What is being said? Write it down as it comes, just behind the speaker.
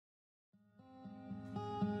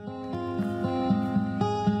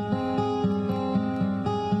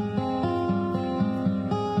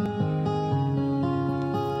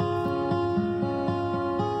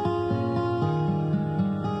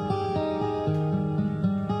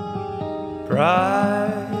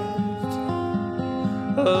bright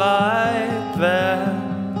light there.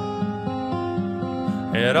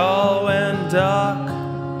 It all went dark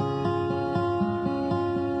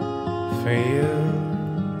for you.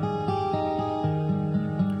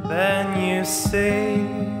 Then you see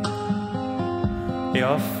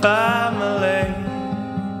your family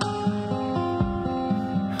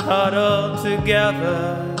huddled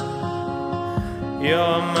together.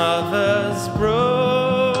 Your mother's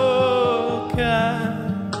broken.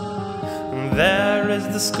 There is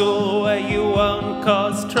the school where you won't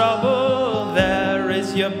cause trouble. There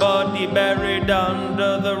is your body buried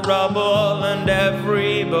under the rubble, and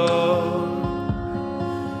every bone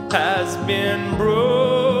has been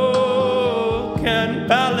broken.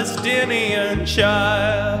 Palestinian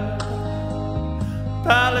child,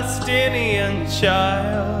 Palestinian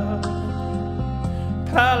child,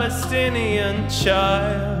 Palestinian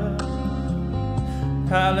child,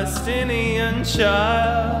 Palestinian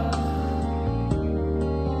child.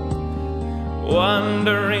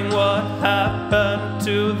 Wondering what happened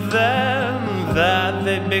to them, that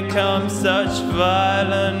they become such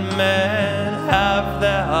violent men. Have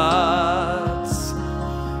their hearts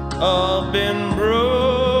all been broken?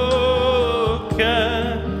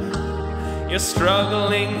 You're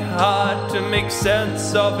struggling hard to make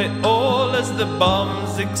sense of it all as the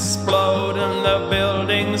bombs explode and the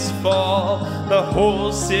buildings fall. The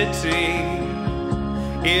whole city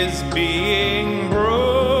is being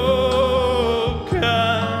broken.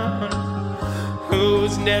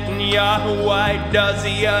 Who's Netanyahu? Why does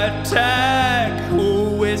he attack?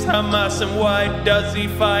 Who is Hamas and why does he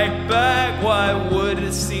fight back? Why would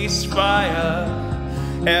a ceasefire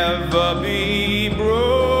ever be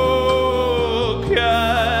broken?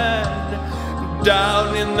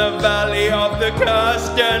 Down in the valley of the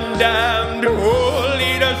cursed and damned, who will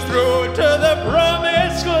lead us through to the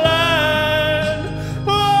promised land?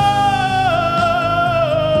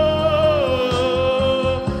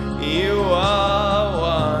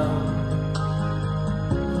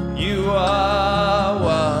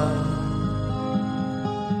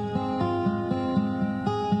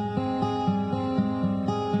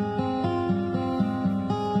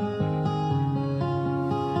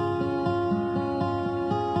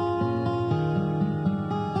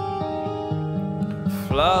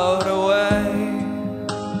 Float away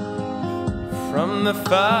from the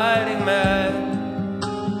fighting men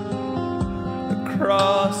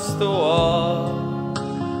across the wall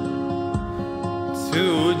to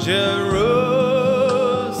Jerusalem.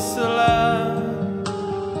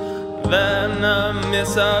 Then a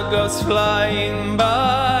missile goes flying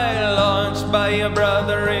by, launched by your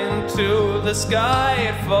brother into the sky.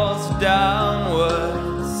 It falls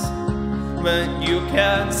downwards, but you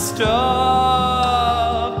can't stop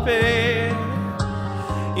it.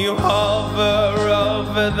 You hover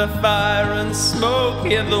over the fire and smoke,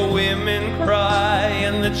 hear the women cry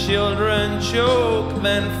and the children choke.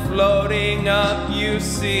 Then floating up you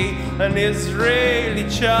see an Israeli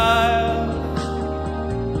child.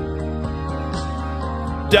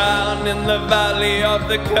 Down in the valley of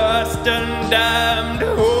the cursed and damned,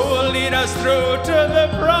 who will lead us through to the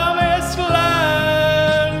promised land?